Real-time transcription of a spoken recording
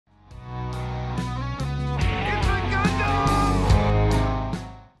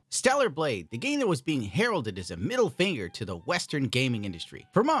Stellar Blade, the game that was being heralded as a middle finger to the Western gaming industry.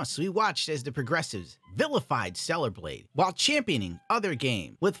 For months, we watched as the progressives vilified Stellar Blade while championing other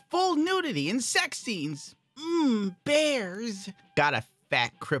games with full nudity and sex scenes. Bears. Got a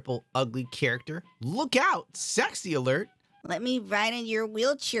fat, cripple, ugly character. Look out, sexy alert. Let me ride in your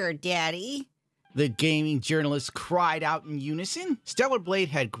wheelchair, Daddy. The gaming journalists cried out in unison. Stellar Blade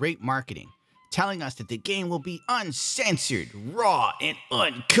had great marketing, telling us that the game will be uncensored, raw, and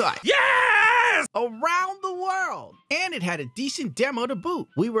uncut. Yes! Around the world. And it had a decent demo to boot.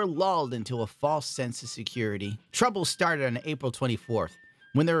 We were lulled into a false sense of security. Trouble started on April 24th,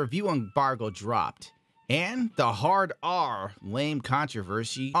 when the review embargo dropped. And the hard R lame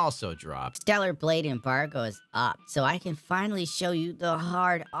controversy also dropped. Stellar Blade embargo is up, so I can finally show you the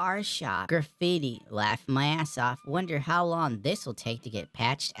hard R shop. Graffiti, laugh my ass off, wonder how long this will take to get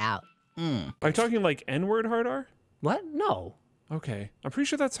patched out. Are you talking like N-word hard R? What? No. Okay. I'm pretty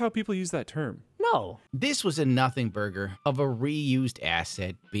sure that's how people use that term. No. This was a nothing burger of a reused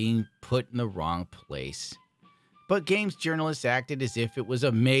asset being put in the wrong place. But games journalists acted as if it was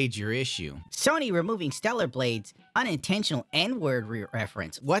a major issue. Sony removing Stellar Blade's unintentional N-word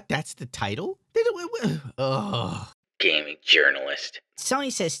reference. What? That's the title? Ugh. Gaming journalist.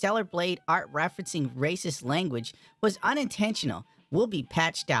 Sony says Stellar Blade art referencing racist language was unintentional. Will be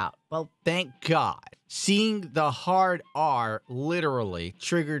patched out. Well, thank God. Seeing the hard R literally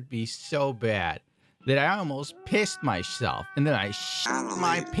triggered me so bad that I almost pissed myself and then I shit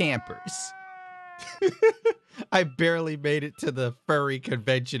my Pampers. I barely made it to the furry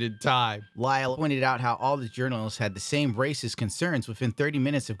convention in time. Lyle pointed out how all the journalists had the same racist concerns within 30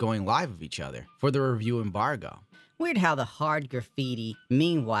 minutes of going live with each other for the review embargo. Weird how the hard graffiti,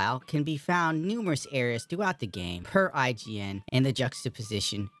 meanwhile, can be found numerous areas throughout the game, per IGN, and the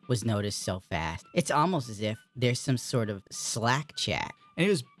juxtaposition was noticed so fast. It's almost as if there's some sort of Slack chat. And it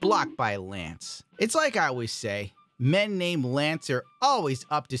was blocked by Lance. It's like I always say, men named Lance are always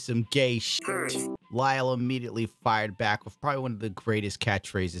up to some gay shit. Lyle immediately fired back with probably one of the greatest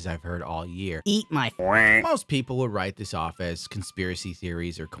catchphrases I've heard all year. Eat my Most people would write this off as conspiracy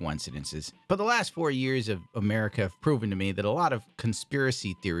theories or coincidences. But the last 4 years of America have proven to me that a lot of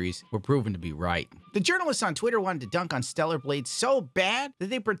conspiracy theories were proven to be right. The journalists on Twitter wanted to dunk on Stellar Blade so bad that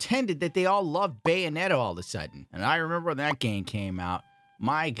they pretended that they all loved Bayonetta all of a sudden. And I remember when that game came out.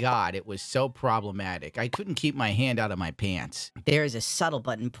 My God, it was so problematic. I couldn't keep my hand out of my pants. There is a subtle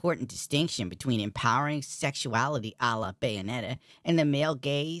but important distinction between empowering sexuality a la Bayonetta and the male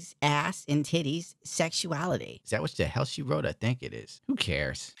gaze, ass, and titties sexuality. Is that what the hell she wrote? I think it is. Who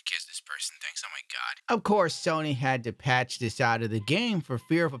cares? Because this person thinks, oh my God. Of course, Sony had to patch this out of the game for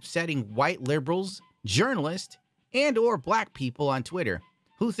fear of upsetting white liberals, journalists, and or black people on Twitter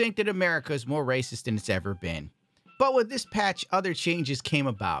who think that America is more racist than it's ever been. But with this patch, other changes came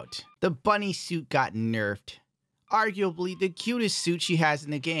about. The bunny suit got nerfed. Arguably the cutest suit she has in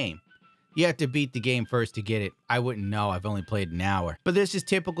the game. You have to beat the game first to get it. I wouldn't know, I've only played an hour. But this is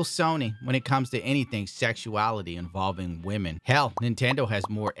typical Sony when it comes to anything sexuality involving women. Hell, Nintendo has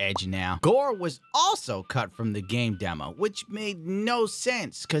more edge now. Gore was also cut from the game demo, which made no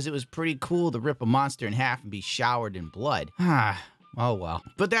sense because it was pretty cool to rip a monster in half and be showered in blood. Oh well.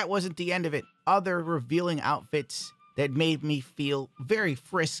 But that wasn't the end of it. Other revealing outfits that made me feel very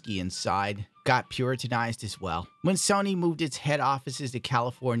frisky inside got puritanized as well. When Sony moved its head offices to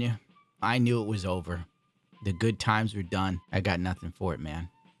California, I knew it was over. The good times were done. I got nothing for it, man.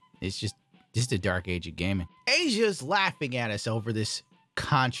 It's just a dark age of gaming. Asia's laughing at us over this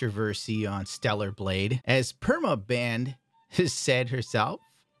controversy on Stellar Blade, as Permaband has said herself.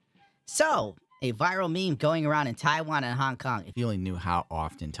 So, a viral meme going around in Taiwan and Hong Kong. If you only knew how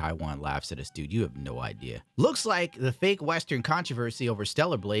often Taiwan laughs at us, dude, you have no idea. Looks like the fake Western controversy over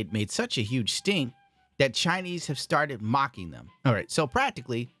Stellar Blade made such a huge stink that Chinese have started mocking them. All right, so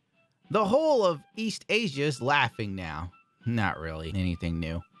practically, the whole of East Asia is laughing now. Not really anything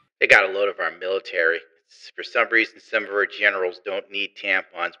new. They got a load of our military. For some reason, some of our generals don't need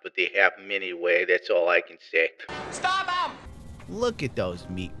tampons, but they have them anyway. That's all I can say. Stop them! Look at those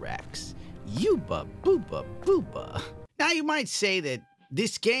meat racks. Yuba booba booba. Now you might say that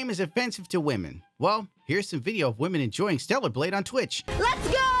this game is offensive to women. Well, here's some video of women enjoying Stellar Blade on Twitch. Let's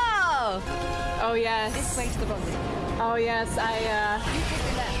go! Oh yes. This way to the boat. Oh yes, I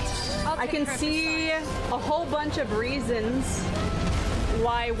can see a whole bunch of reasons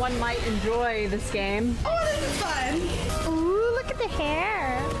why one might enjoy this game. Oh, this is fun! Ooh, look at the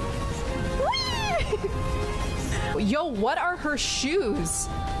hair. Whee! Yo, what are her shoes?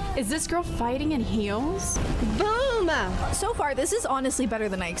 Is this girl fighting in heels? Boom! So far, this is honestly better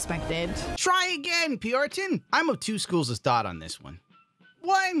than I expected. Try again, Puritan. I'm of two schools of thought on this one.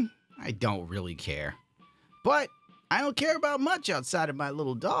 One, I don't really care. But I don't care about much outside of my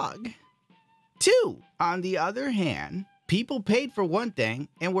little dog. Two, on the other hand, people paid for one thing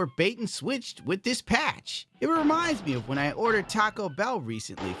and were bait and switched with this patch. It reminds me of when I ordered Taco Bell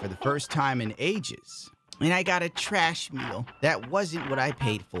recently for the first time in ages. And I got a trash meal that wasn't what I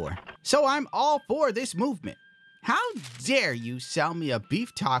paid for. So I'm all for this movement. How dare you sell me a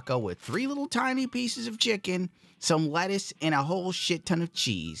beef taco with 3 little tiny pieces of chicken, some lettuce, and a whole shit ton of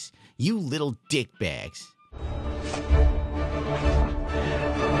cheese, you little dickbags.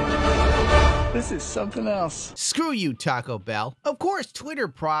 This is something else. Screw you, Taco Bell. Of course, Twitter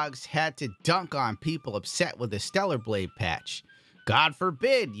progs had to dunk on people upset with the Stellar Blade patch. God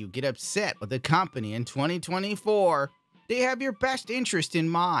forbid you get upset with a company in 2024. They have your best interest in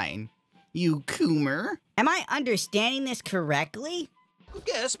mind. You coomer. Am I understanding this correctly?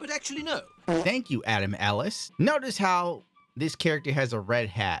 Yes, but actually no. Thank you, Adam Ellis. Notice how this character has a red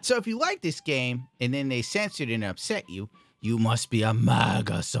hat. So if you like this game and then they censored and upset you, you must be a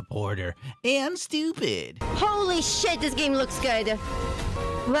MAGA supporter and stupid. Holy shit, this game looks good.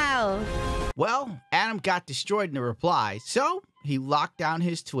 Wow. Well, Adam got destroyed in the reply, so he locked down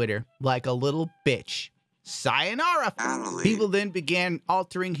his Twitter like a little bitch. Sayonara. People then began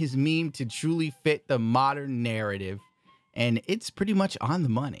altering his meme to truly fit the modern narrative, and it's pretty much on the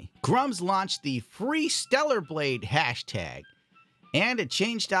money. Grums launched the Free Stellar Blade hashtag and a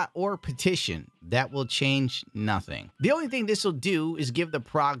change.org petition that will change nothing. The only thing this will do is give the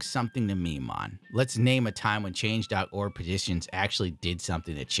progs something to meme on. Let's name a time when change.org petitions actually did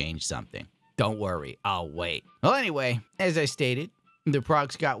something to change something. Don't worry, I'll wait. Well, anyway, as I stated, the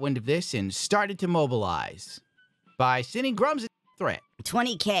progs got wind of this and started to mobilize by sending Grums a threat.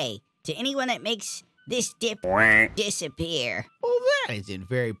 20K to anyone that makes this dip disappear. Well, that isn't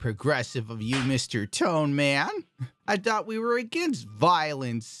very progressive of you, Mr. Tone Man. I thought we were against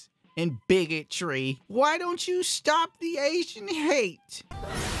violence and bigotry. Why don't you stop the Asian hate?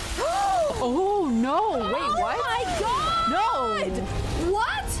 Oh, no. Wait, what? Oh my god! No.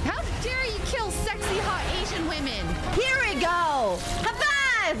 What? How dare you kill sexy, hot Asian women? Here we go.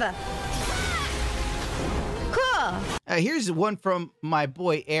 High five. Cool. Here's one from my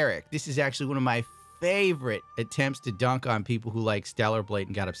boy Eric. This is actually one of my favorite attempts to dunk on people who like Stellar Blade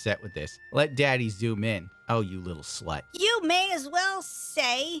and got upset with this. Let daddy zoom in. Oh, you little slut. You may as well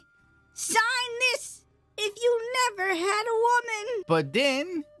say, sign this if you never had a woman. But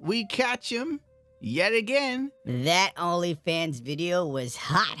then we catch him yet again. That OnlyFans video was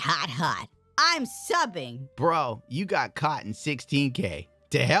hot, hot, hot. I'm subbing. Bro, you got caught in 16K.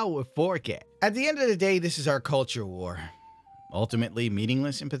 To hell with 4K. At the end of the day, this is our culture war. Ultimately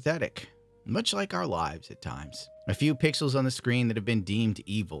meaningless and pathetic. Much like our lives at times. A few pixels on the screen that have been deemed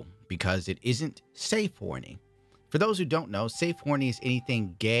evil because it isn't safe horny. For those who don't know, safe horny is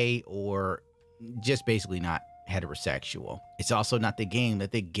anything gay or just basically not heterosexual. It's also not the game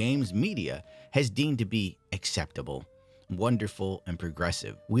that the games media has deemed to be acceptable, wonderful, and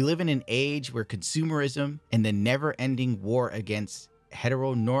progressive. We live in an age where consumerism and the never-ending war against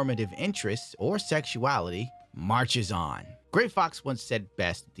heteronormative interests or sexuality marches on. Gray Fox once said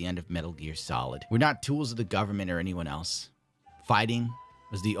best at the end of Metal Gear Solid, "We're not tools of the government or anyone else. Fighting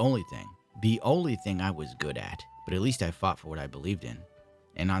was the only thing I was good at, but at least I fought for what I believed in."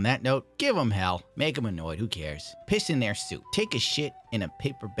 And on that note, give them hell, make them annoyed, who cares? Piss in their soup, take a shit in a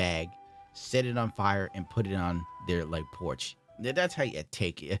paper bag, set it on fire, and put it on their porch. That's how you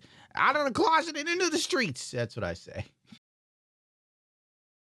take it out of the closet and into the streets. That's what I say.